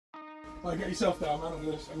Right, get yourself down, man. I'm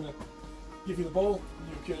gonna give you the ball.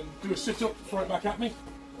 You can do a sit-up, throw it back at me.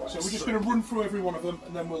 So we're just going to run through every one of them,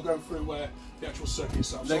 and then we'll go through the actual circuit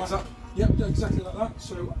itself. Legs up? Yep, exactly like that.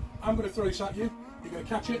 So I'm going to throw this at you. You're going to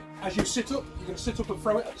catch it. As you sit up, you're going to sit up and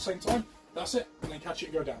throw it at the same time. That's it. And then catch it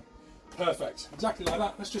and go down. Perfect. Exactly like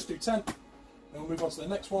that. Let's just do 10. Then we'll move on to the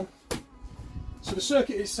next one. So the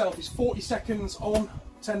circuit itself is 40 seconds on,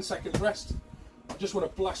 10 seconds rest. I just want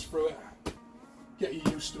to blast through it, get you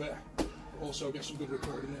used to it. Also get some good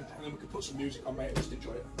recording in, and then we can put some music on, mate, and just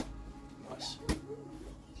enjoy it. Nice.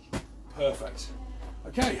 Perfect.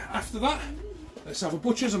 Okay, after that, let's have a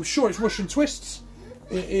butcher's. I'm sure it's Russian twists.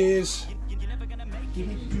 It is...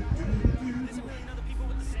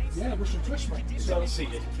 yeah, Russian twist, mate. So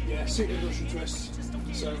seated. Yeah, seated Russian twists.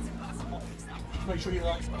 So make sure you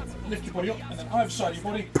like lift your body up, and then either side of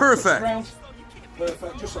your body. Perfect. Around.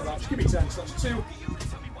 Perfect, just like that. Just give me 10. So that's 2.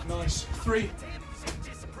 Nice. 3,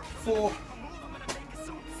 4,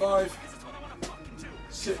 5,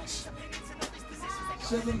 6,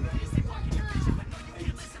 7, 8,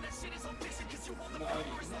 9,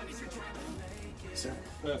 10.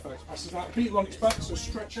 Perfect. Passes that. Beetle on its back, so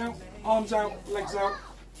stretch out, arms out, legs out,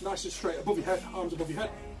 nice and straight above your head, arms above your head.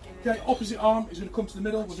 Okay, opposite arm is going to come to the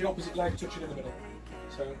middle with the opposite leg touching in the middle.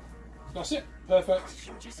 So that's it. Perfect.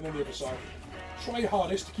 And then the other side. Try your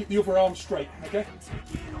hardest to keep the other arm straight. Okay. So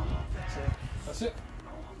that's it.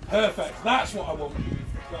 Perfect. That's what I want.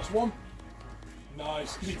 That's 1.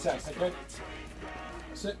 Nice. Give me 10. Okay.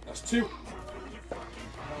 That's it. That's 2.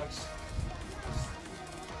 Nice.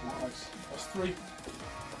 Nice. That's 3.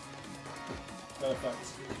 Perfect.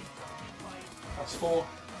 That's 4.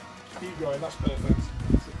 Keep going. That's perfect.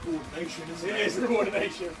 It's the coordination, isn't it? It is the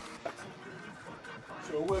coordination.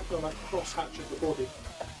 So we're working on that cross hatch of the body.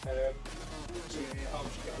 So your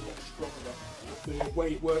arms get a lot stronger. The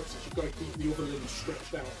way it works is you've got to keep the other limbs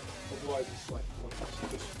stretched out. Otherwise, it's like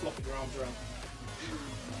just flopping your arms around.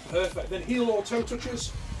 Perfect. Then heel or toe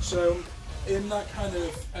touches. So in that kind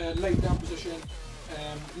of laid down position,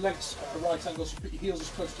 legs at a right angle, so put your heels as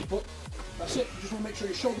close to your butt. That's it. You just want to make sure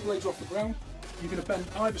your shoulder blades are off the ground. You're going to bend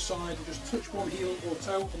either side and just touch one heel or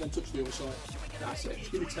toe and then touch the other side. That's it.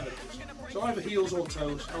 Just give me 10 of those. So either heels or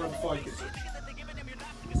toes, however far you can touch.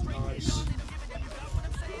 Nice.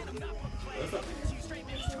 Perfect.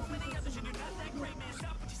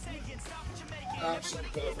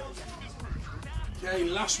 Absolutely perfect. Okay,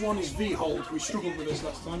 last one is V-hold. We struggled with this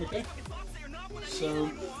last time, okay? So,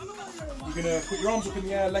 you're going to put your arms up in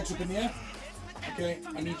the air, legs up in the air. Okay,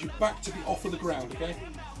 I need your back to be off of the ground, okay?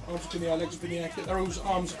 Arms up in the air, legs up in the air. Get those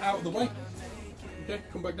arms out of the way. Okay,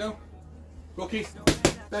 come back down. Rocky,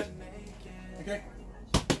 bed. Okay,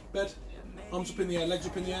 bed. Arms up in the air, legs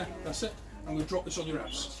up in the air. That's it. I'm going to drop this on your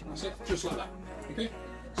abs. That's it, just like that. Okay,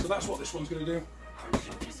 so that's what this one's going to do.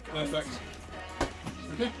 Perfect.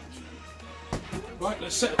 Okay. Right,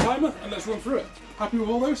 let's set a timer and let's run through it. Happy with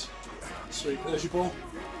all those? Sweet, there's your ball.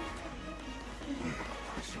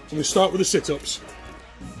 So we'll start with the sit-ups.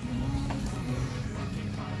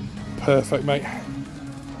 Perfect, mate.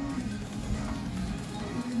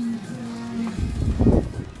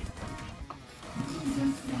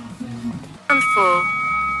 And 4.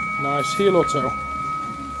 Nice, heel or toe.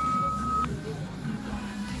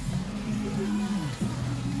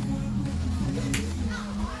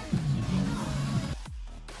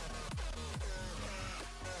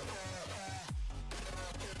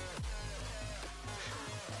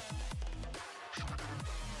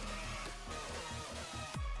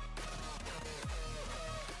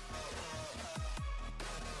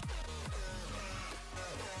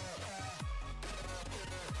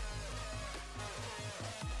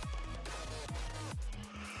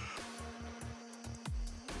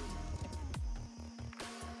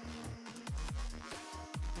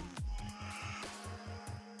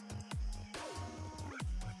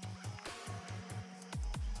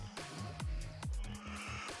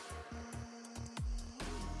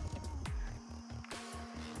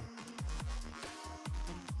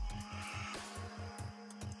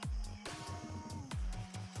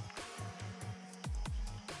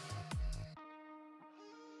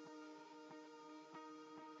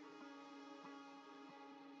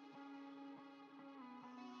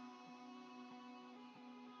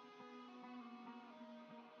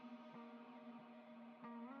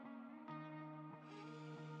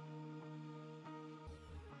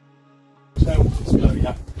 So,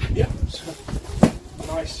 yeah. So,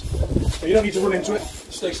 nice. So you don't need to run into it.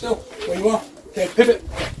 Stay still where you are. Okay, pivot,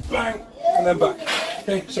 bang, and then back.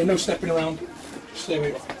 Okay, so no stepping around. Stay where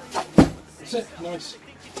you are. That's it. Nice.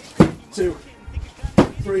 2,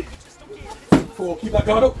 3, 4. Keep that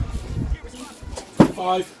guard up.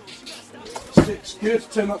 5, 6,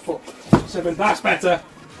 good, turn that foot. 7, that's better.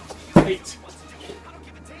 8,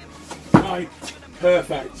 9,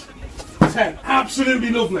 perfect. 10,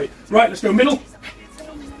 absolutely lovely. Right, let's go middle.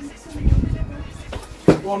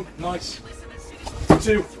 1, nice.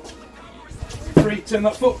 2, 3, turn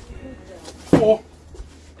that foot. 4,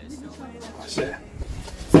 that's it.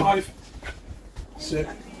 5, that's it.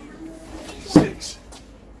 6,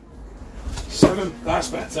 7, that's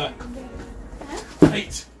better.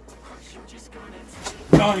 8,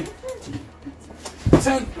 9,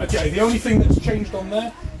 10. Okay, the only thing that's changed on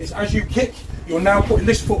there is as you kick, you're now putting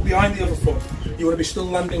this foot behind the other foot. You want to be still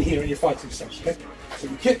landing here in your fighting stance, okay? So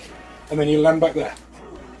you kick, and then you land back there.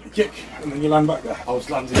 You kick, and then you land back there. I was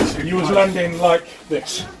landing too. You was landing like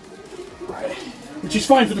this. Right. Which is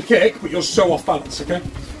fine for the kick, but you're so off balance, okay?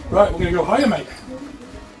 Right, we're going to go higher, mate.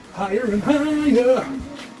 Higher and higher.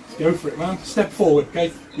 Let's go for it, man. Step forward,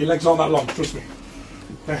 okay? Your legs aren't that long, trust me.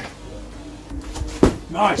 Okay.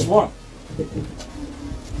 Nice, 1,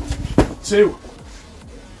 2,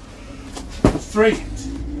 3.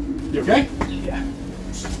 You okay? Yeah.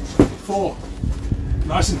 4.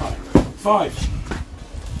 Nice and high. 5,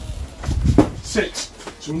 6.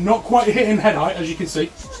 So we're not quite hitting head height, as you can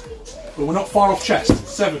see, but we're not far off chest.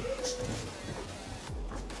 7,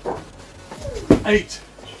 8,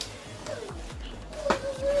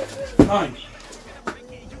 9,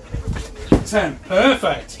 10.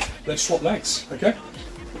 Perfect. Let's swap legs, okay?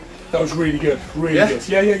 That was really good, really good.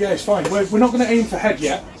 Yeah, it's fine. We're not going to aim for head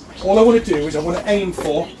yet. All I want to do is I want to aim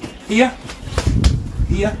for here,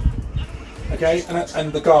 here, okay,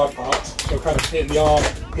 and the guard part. So kind of hitting the arm,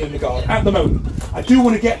 hitting the guard. At the moment, I do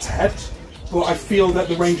want to get to head, but I feel that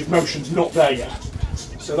the range of motion's not there yet.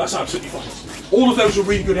 So that's absolutely fine. All of those are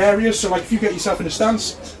really good areas. So like if you get yourself in a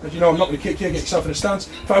stance, and you know I'm not going to kick here, get yourself in a stance.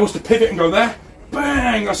 If I was to pivot and go there,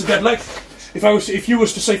 bang, that's a dead leg. If you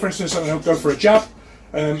was to say, for instance, I don't know, go for a jab.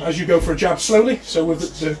 As you go for a jab slowly, so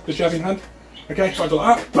with the jabbing hand, okay, if I go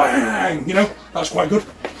like that, bang, you know, that's quite good,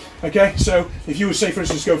 okay, so if you would say, for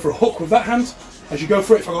instance, go for a hook with that hand, as you go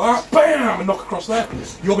for it, if I go like that, bam, and knock across there,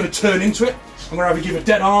 you're going to turn into it. I'm going to either give a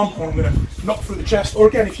dead arm, or I'm going to knock through the chest, or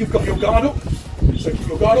again, if you've got your guard up, so keep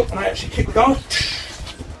your guard up, and I actually kick the guard,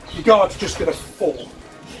 your guard's just going to fall,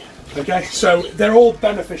 okay, so they're all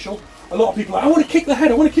beneficial. A lot of people are like, I want to kick the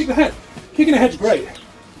head, I want to kick the head. Kicking the head's great,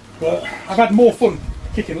 but I've had more fun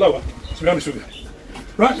kicking lower, to be honest with you.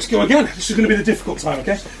 Right, let's go again. This is going to be the difficult time,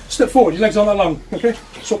 okay? Step forward, your legs aren't that long, okay?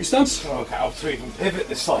 Swap your stance. Oh, okay, I'll even pivot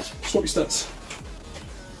this side. Swap your stance.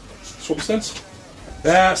 Swap your stance.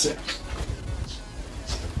 That's it.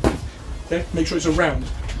 Okay, make sure it's around,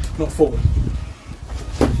 not forward.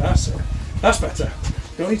 That's it. That's better.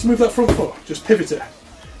 Don't need to move that front foot, just pivot it.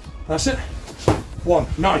 That's it. 1,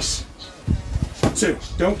 nice. 2,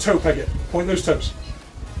 don't toe peg it. Point those toes.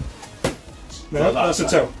 No, like that's a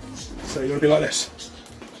toe. So you're going to be like this.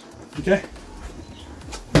 Okay?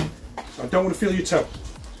 So I don't want to feel your toe.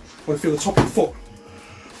 I want to feel the top of the foot.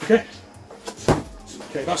 Okay?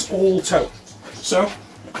 Okay, that's all toe. So,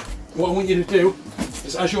 what I want you to do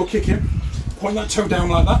is as you're kicking, point that toe down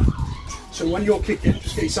like that. So when you're kicking,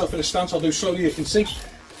 just get yourself in a stance. I'll do slowly, you can see.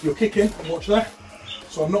 You're kicking, watch there.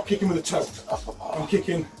 So I'm not kicking with the toe. I'm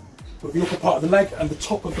kicking with the upper part of the leg and the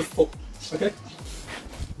top of the foot. Okay?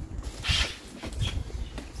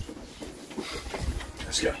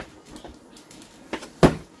 Let's go.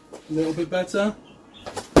 A little bit better.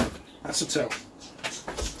 That's a toe.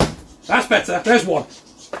 That's better. There's 1.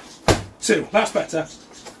 2. That's better.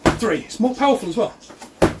 3. It's more powerful as well.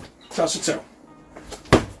 That's a toe.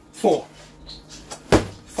 4.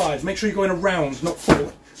 5. Make sure you're going around, not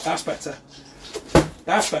forward. That's better.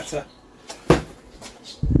 That's better.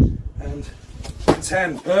 And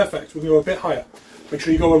 10. Perfect. We'll go a bit higher. Make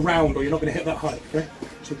sure you go around or you're not going to hit that height. Okay?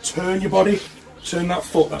 So turn your body. Turn that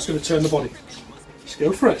foot, that's going to turn the body. Let's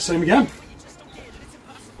go for it, same again.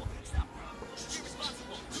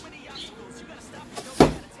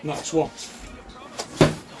 Nice, 1,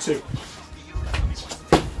 2,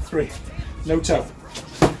 3, no toe,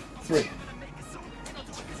 3,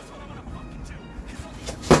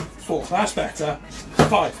 4, that's better,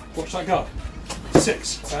 5, watch that guard,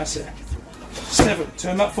 6, that's it, 7,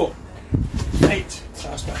 turn that foot, 8,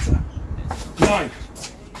 that's better, 9,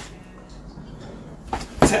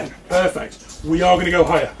 10, perfect. We are going to go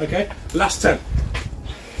higher, okay? Last 10.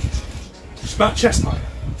 It's about chest height.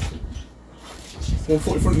 1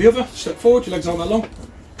 foot in front of the other, step forward, your legs aren't that long.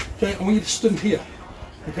 Okay, I want you to stand here,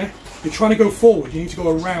 okay? You're trying to go forward, you need to go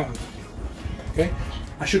around, okay?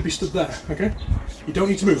 I should be stood there, okay? You don't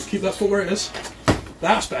need to move, keep that foot where it is.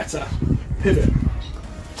 That's better. Pivot.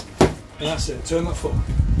 And that's it, turn that foot.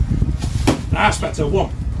 That's better, 1.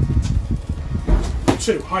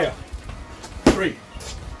 2, higher. 3,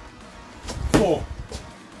 4,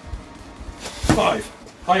 5,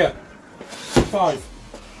 higher. 5,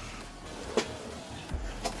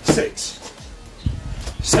 6,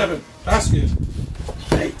 7, that's good.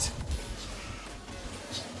 8,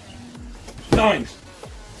 9,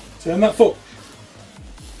 turn that foot.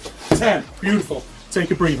 10, beautiful.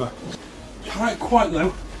 Take a breather. Height quite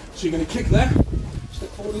low, so you're going to kick there. Step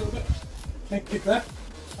forward a little bit. Okay, kick there.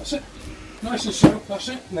 That's it. Nice and slow. That's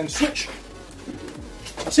it. And then switch.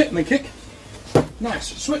 That's it. And then kick. Nice.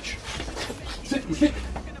 Switch. That's it. And kick.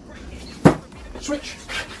 Switch.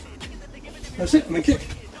 That's it. And then kick.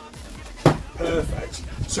 Perfect.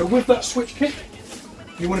 So with that switch kick,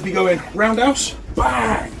 you want to be going roundhouse,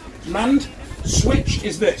 bang, land, switch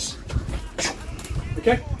is this.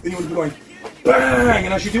 Okay? Then you want to be going bang,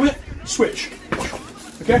 and as you do it, switch.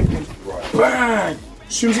 Okay? Bang!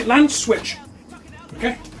 As soon as it lands, switch.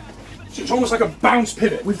 Okay? So it's almost like a bounce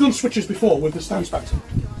pivot. We've done switches before with the stance pattern.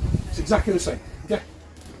 It's exactly the same. Okay?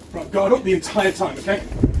 Right, guard up the entire time, okay?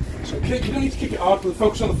 So kick, you don't need to kick it hard, but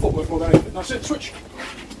focus on the footwork more than anything. That's it, switch.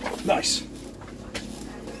 Nice.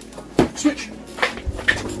 Switch.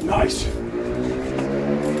 Nice.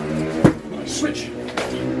 Nice. Switch.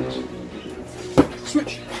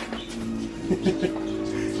 Switch.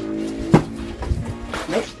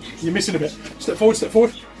 Nope, you're missing a bit. Step forward, step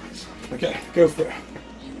forward. Okay, go for it.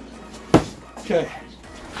 Okay.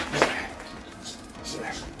 So.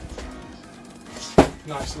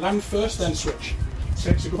 Nice. Land first, then switch.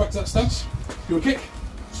 Okay, so go back to that stance. Do a kick.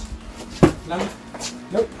 Land.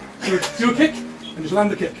 Nope. Do a kick and just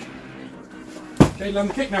land the kick. Okay, land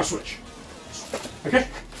the kick, now switch. Okay?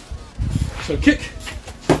 So kick,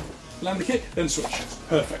 land the kick, then switch.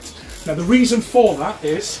 Perfect. Now the reason for that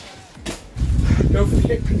is, go for the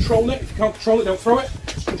kick, control it. If you can't control it, don't throw it.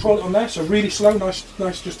 Control it on there, so really slow, nice,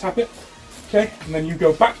 just tap it. Okay, and then you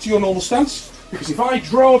go back to your normal stance, because if I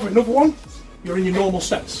draw over another one, you're in your normal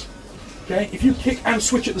stance. Okay, if you kick and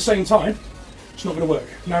switch at the same time, it's not going to work.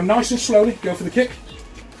 Now nice and slowly, go for the kick.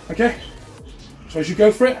 Okay, so as you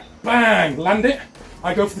go for it, bang, land it.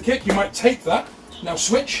 I go for the kick, you might take that. Now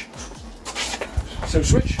switch. So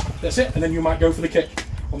switch, that's it, and then you might go for the kick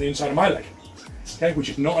on the inside of my leg. Okay, which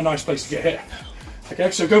is not a nice place to get hit. Okay,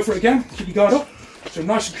 so go for it again, keep your guard up. So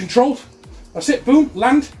nice and controlled. That's it, boom,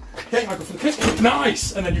 land. Okay, I go for the kick,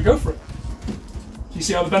 nice, and then you go for it. You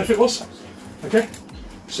see how the benefit was? Okay,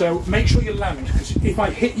 so make sure you land, because if I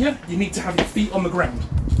hit you, you need to have your feet on the ground.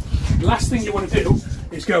 Last thing you want to do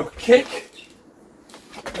is go kick,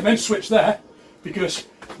 and then switch there, because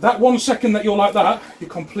that 1 second that you're like that, you're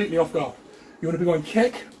completely off guard. You want to be going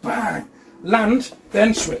kick, bang, land,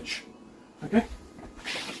 then switch. Okay?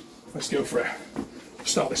 Let's go for it.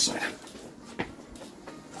 Start this side.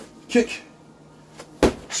 Kick,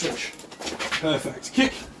 switch. Perfect.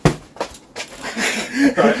 Kick.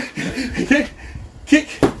 Right.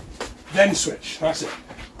 Kick, then switch. That's it.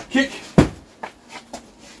 Kick.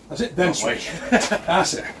 That's it, then switch.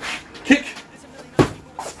 That's it. Kick,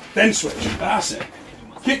 then switch. That's it.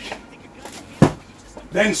 Kick,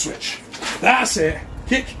 then switch. That's it.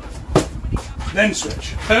 Kick, then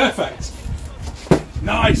switch. Perfect.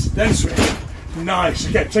 Nice. Then switch. Nice.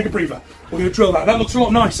 Okay, take a breather. We're going to drill that. That looks a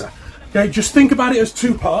lot nicer. Okay, just think about it as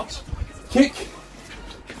 2 parts. Kick.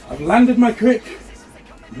 I've landed my kick.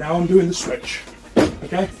 Now I'm doing the switch.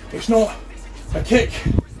 Okay? It's not a kick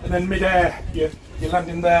and then mid-air you're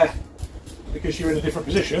landing there because you're in a different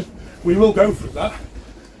position. We will go through that.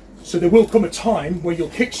 So there will come a time where you'll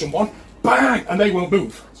kick someone, bang, and they won't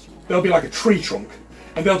move. They'll be like a tree trunk,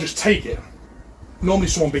 and they'll just take it. Normally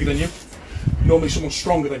someone bigger than you, normally someone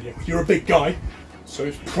stronger than you. You're a big guy, so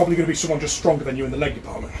it's probably going to be someone just stronger than you in the leg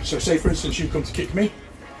department. So say for instance you come to kick me,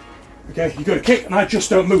 okay, you go to kick and I just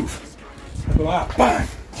don't move. I go like that, bang,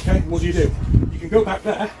 okay, what do? You can go back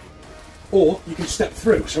there, or you can step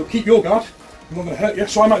through. So keep your guard, I'm not going to hurt you,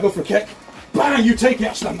 so I might go for a kick, bang, you take it,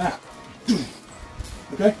 I stand there.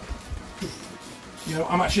 Okay? You know,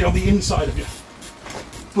 I'm actually on the inside of you.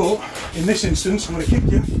 But in this instance, I'm going to kick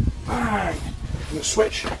you, bang. I'm going to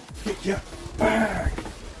switch, kick you, bang.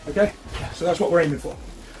 Okay? So that's what we're aiming for.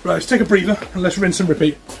 Right, let's take a breather and let's rinse and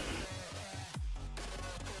repeat.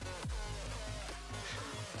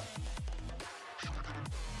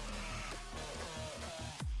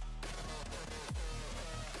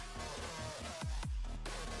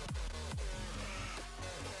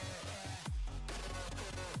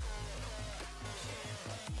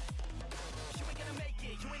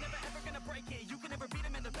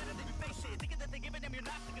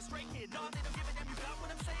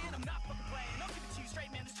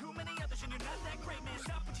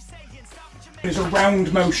 It's a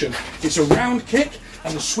round motion. It's a round kick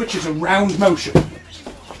and the switch is a round motion.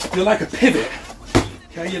 You're like a pivot.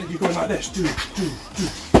 Okay, you're going like this. Do.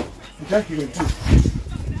 Okay, you're going do.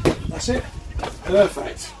 That's it.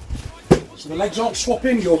 Perfect. So the legs aren't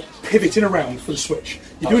swapping, you're pivoting around for the switch.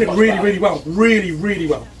 You're doing it really well. Really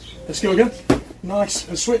well. Let's go again. Nice,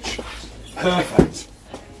 and switch. Perfect.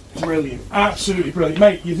 Brilliant. Absolutely brilliant.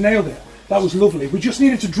 Mate, you've nailed it. That was lovely. We just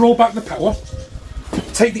needed to draw back the power,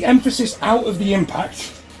 take the emphasis out of the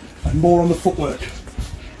impact, and more on the footwork.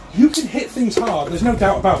 You can hit things hard, there's no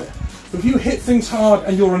doubt about it. But if you hit things hard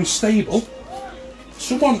and you're unstable,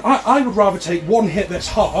 I would rather take one hit that's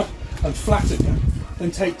hard and flatten you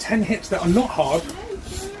than take 10 hits that are not hard,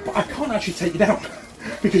 but I can't actually take you down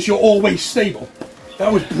because you're always stable.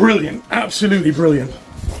 That was brilliant, absolutely brilliant.